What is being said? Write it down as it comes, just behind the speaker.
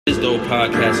This dope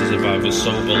podcast is about the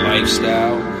sober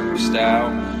lifestyle.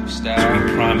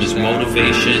 We promise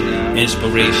motivation,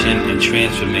 inspiration, and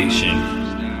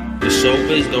transformation. The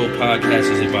Sober is Dope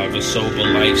podcast is about the sober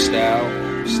lifestyle.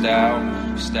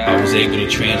 I was able to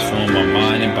transform my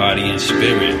mind and body and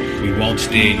spirit. We won't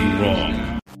steer you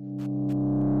wrong.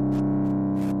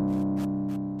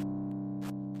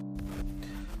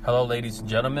 Hello, ladies and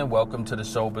gentlemen. Welcome to the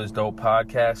Sober is Dope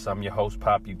podcast. I'm your host,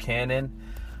 Pop Buchanan.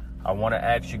 I want to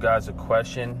ask you guys a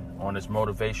question on this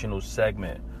motivational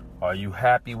segment. Are you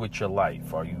happy with your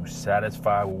life? Are you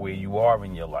satisfied with where you are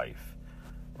in your life?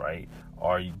 Right?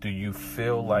 Do you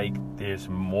feel like there's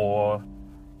more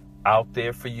out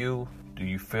there for you? Do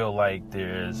you feel like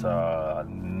there's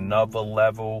another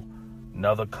level,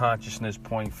 another consciousness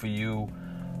point for you,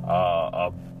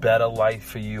 a better life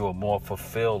for you, a more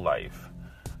fulfilled life?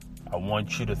 I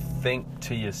want you to think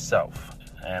to yourself.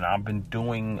 And I've been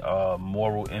doing a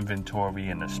moral inventory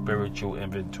and a spiritual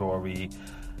inventory,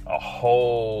 a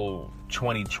whole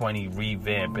 2020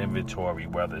 revamp inventory,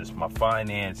 whether it's my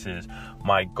finances,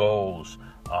 my goals,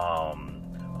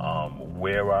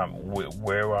 where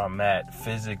I'm at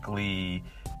physically,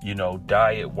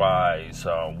 diet wise,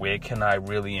 where can I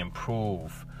really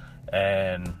improve?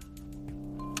 And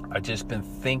I just been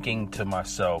thinking to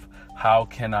myself, how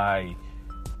can I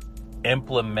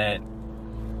implement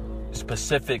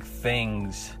specific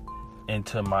things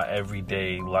into my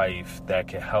everyday life that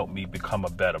can help me become a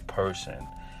better person?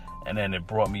 And then it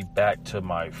brought me back to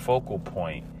my focal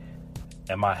point.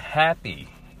 Am I happy?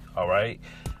 All right.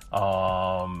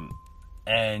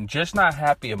 And just not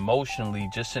happy emotionally,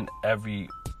 just in every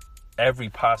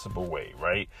possible way,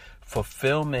 right?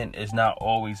 Fulfillment is not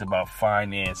always about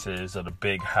finances or the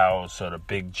big house or the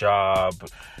big job,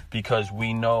 because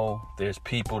we know there's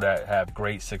people that have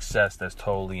great success that's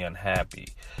totally unhappy.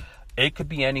 It could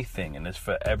be anything, and it's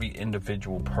for every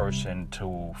individual person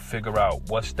to figure out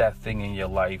what's that thing in your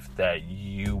life that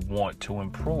you want to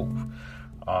improve,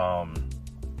 and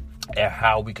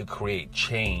how we could create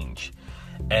change.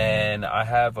 And I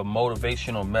have a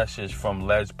motivational message from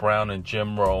Les Brown and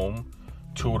Jim Rohn,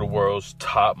 two of the world's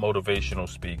top motivational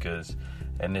speakers.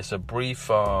 And it's a brief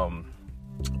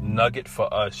nugget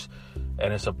for us,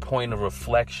 and it's a point of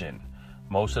reflection.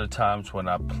 Most of the times when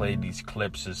I play these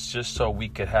clips, it's just so we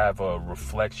could have a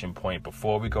reflection point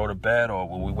before we go to bed, or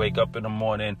when we wake up in the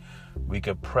morning, we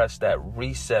could press that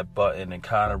reset button and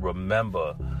kind of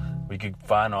remember. We could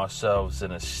find ourselves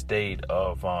in a state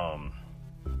of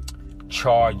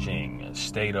charging, a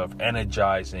state of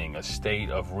energizing, a state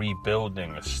of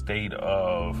rebuilding, a state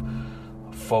of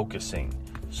focusing.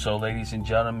 So, ladies and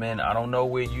gentlemen, I don't know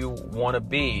where you want to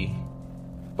be,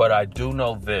 but I do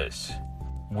know this: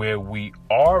 where we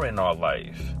are in our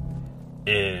life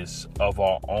is of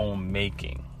our own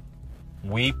making.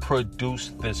 We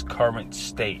produce this current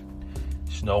state.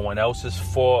 It's no one else's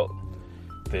fault.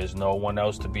 There's no one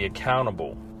else to be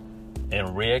accountable.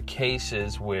 In rare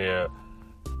cases where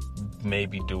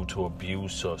maybe due to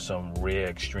abuse or some rare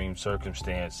extreme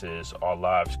circumstances, our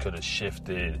lives could have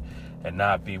shifted and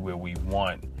not be where we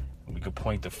want, we could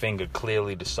point the finger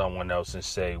clearly to someone else and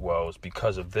say, well, it's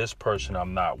because of this person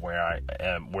I'm not where I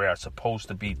am, where I'm supposed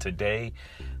to be today.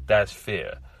 That's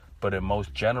fair. But in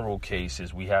most general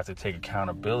cases, we have to take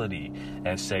accountability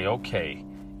and say, okay,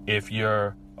 if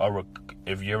you're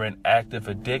in active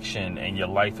addiction and your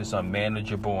life is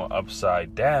unmanageable and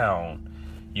upside down,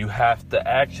 you have to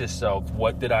ask yourself,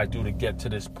 what did I do to get to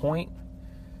this point?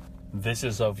 This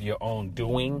is of your own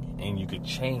doing, and you could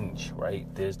change, right?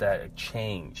 There's that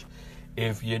change.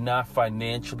 If you're not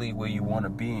financially where you want to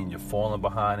be and you're falling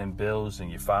behind in bills and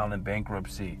you're filing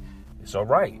bankruptcy, it's all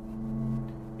right.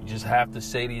 You just have to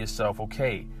say to yourself,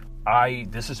 okay,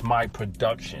 this is my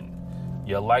production.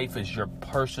 Your life is your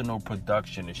personal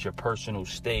production. It's your personal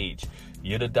stage.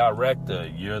 You're the director.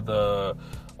 You're the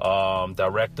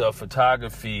director of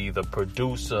photography, the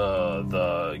producer,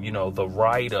 the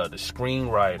writer, the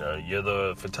screenwriter. You're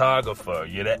the photographer.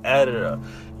 You're the editor.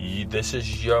 This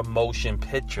is your motion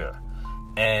picture.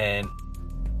 And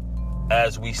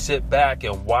as we sit back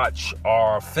and watch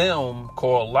our film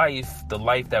called Life, the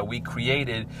life that we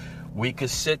created, we could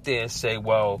sit there and say,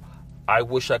 well, I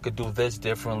wish I could do this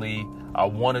differently. I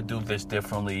want to do this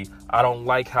differently. I don't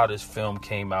like how this film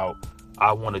came out.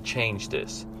 I want to change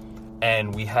this.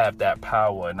 And we have that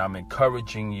power. And I'm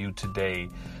encouraging you today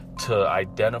to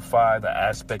identify the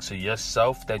aspects of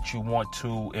yourself that you want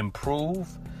to improve,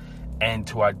 and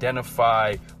to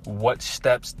identify what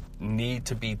steps need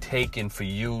to be taken for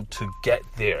you to get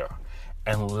there.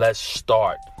 And let's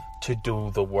start to do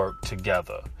the work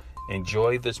together.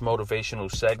 Enjoy this motivational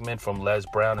segment from Les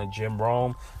Brown and Jim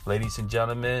Rome. Ladies and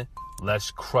gentlemen,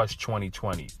 let's crush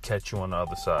 2020. Catch you on the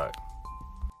other side.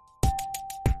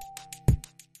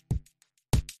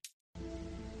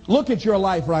 Look at your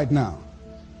life right now.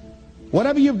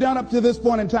 Whatever you've done up to this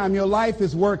point in time, your life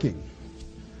is working.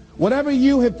 Whatever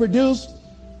you have produced,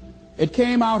 it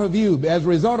came out of you as a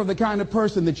result of the kind of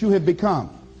person that you have become.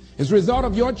 It's a result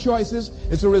of your choices.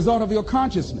 It's a result of your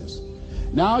consciousness.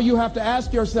 Now you have to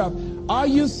ask yourself, are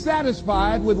you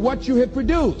satisfied with what you have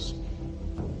produced?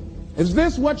 Is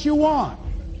this what you want?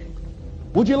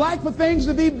 Would you like for things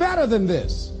to be better than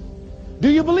this? Do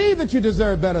you believe that you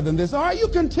deserve better than this? Or are you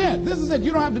content? This is it.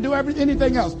 You don't have to do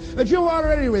anything else. That you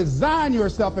already resign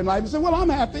yourself in life and say, well, I'm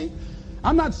happy.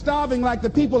 I'm not starving like the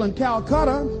people in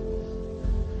Calcutta.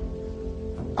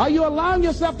 Are you allowing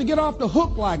yourself to get off the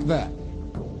hook like that?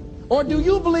 Or do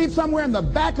you believe somewhere in the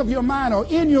back of your mind or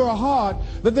in your heart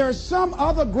that there's some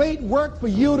other great work for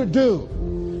you to do?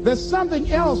 There's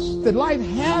something else that life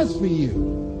has for you.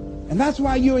 And that's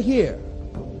why you're here.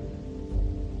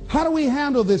 How do we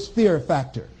handle this fear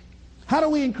factor? How do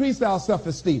we increase our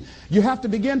self-esteem? You have to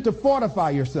begin to fortify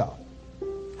yourself.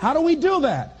 How do we do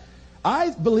that?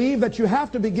 I believe that you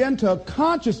have to begin to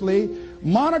consciously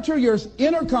monitor your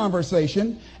inner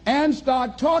conversation and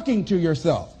start talking to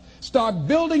yourself. Start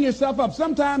building yourself up.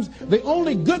 Sometimes the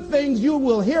only good things you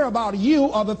will hear about you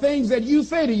are the things that you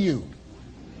say to you.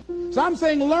 So I'm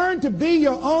saying learn to be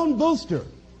your own booster.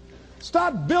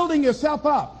 Start building yourself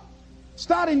up.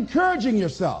 Start encouraging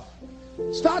yourself.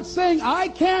 Start saying, I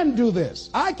can do this.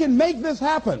 I can make this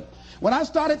happen. When I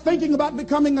started thinking about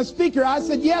becoming a speaker, I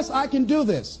said, yes, I can do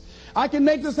this. I can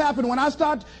make this happen. When I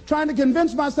start trying to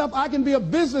convince myself I can be a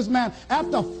businessman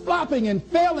after flopping and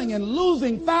failing and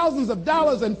losing thousands of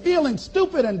dollars and feeling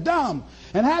stupid and dumb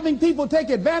and having people take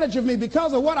advantage of me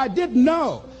because of what I didn't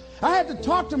know. I had to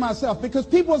talk to myself because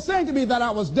people were saying to me that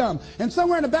I was dumb. And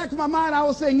somewhere in the back of my mind, I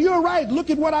was saying, you're right. Look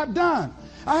at what I've done.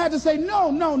 I had to say, no,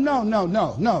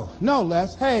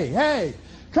 Les. Hey,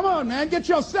 come on, man, get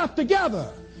yourself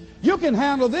together. You can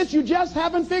handle this. You just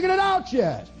haven't figured it out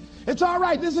yet. It's all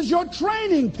right. This is your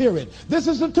training period. This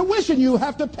is the tuition you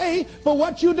have to pay for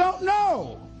what you don't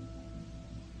know.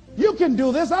 You can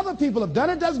do this. Other people have done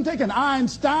it. It doesn't take an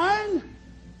Einstein.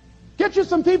 Get you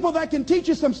some people that can teach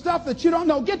you some stuff that you don't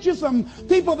know. Get you some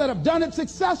people that have done it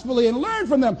successfully and learn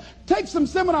from them. Take some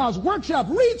seminars, workshops,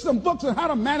 read some books on how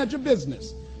to manage a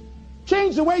business.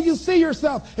 Change the way you see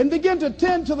yourself and begin to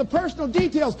tend to the personal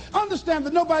details. Understand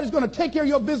that nobody's going to take care of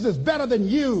your business better than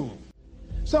you.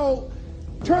 So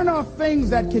turn off things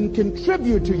that can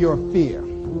contribute to your fear.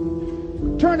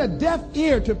 Turn a deaf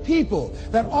ear to people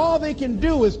that all they can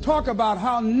do is talk about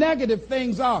how negative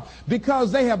things are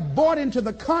because they have bought into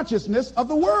the consciousness of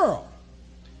the world.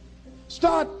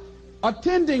 Start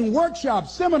attending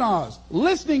workshops, seminars,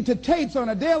 listening to tapes on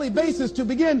a daily basis to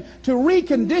begin to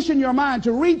recondition your mind, to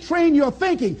retrain your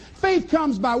thinking. Faith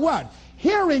comes by what?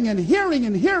 Hearing and hearing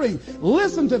and hearing.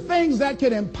 Listen to things that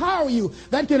can empower you,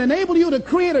 that can enable you to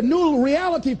create a new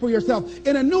reality for yourself,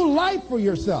 in a new life for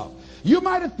yourself. You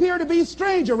might appear to be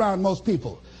strange around most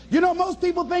people. You know, most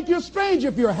people think you're strange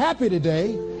if you're happy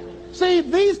today. See,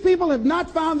 these people have not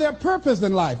found their purpose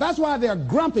in life. That's why they're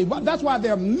grumpy. That's why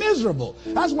they're miserable.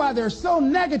 That's why they're so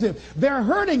negative. They're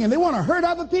hurting and they want to hurt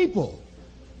other people.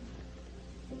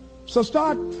 So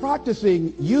start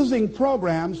practicing using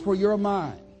programs for your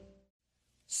mind.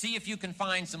 See if you can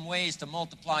find some ways to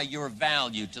multiply your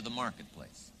value to the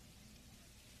marketplace.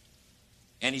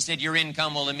 And he said your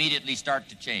income will immediately start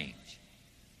to change.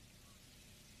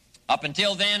 Up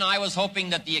until then, I was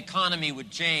hoping that the economy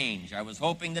would change. I was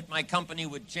hoping that my company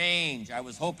would change. I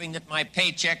was hoping that my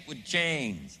paycheck would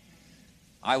change.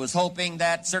 I was hoping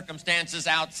that circumstances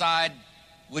outside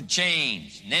would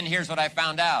change. And then here's what I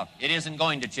found out. It isn't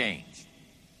going to change.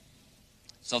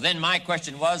 So then my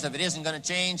question was, if it isn't going to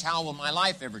change, how will my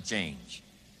life ever change?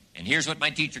 And here's what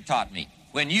my teacher taught me.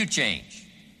 When you change,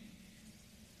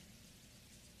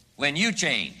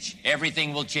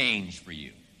 everything will change for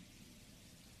you.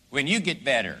 When you get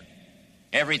better,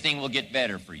 everything will get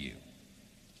better for you.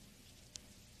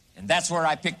 And that's where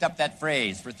I picked up that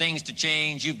phrase, for things to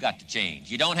change, you've got to change.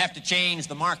 You don't have to change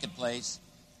the marketplace.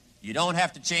 You don't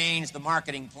have to change the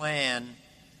marketing plan.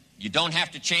 You don't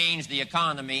have to change the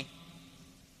economy.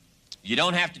 You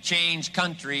don't have to change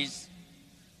countries.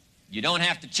 You don't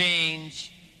have to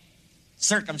change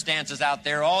circumstances out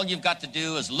there. All you've got to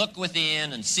do is look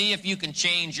within and see if you can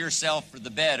change yourself for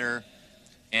the better.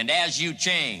 And as you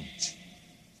change,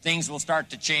 things will start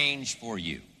to change for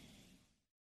you.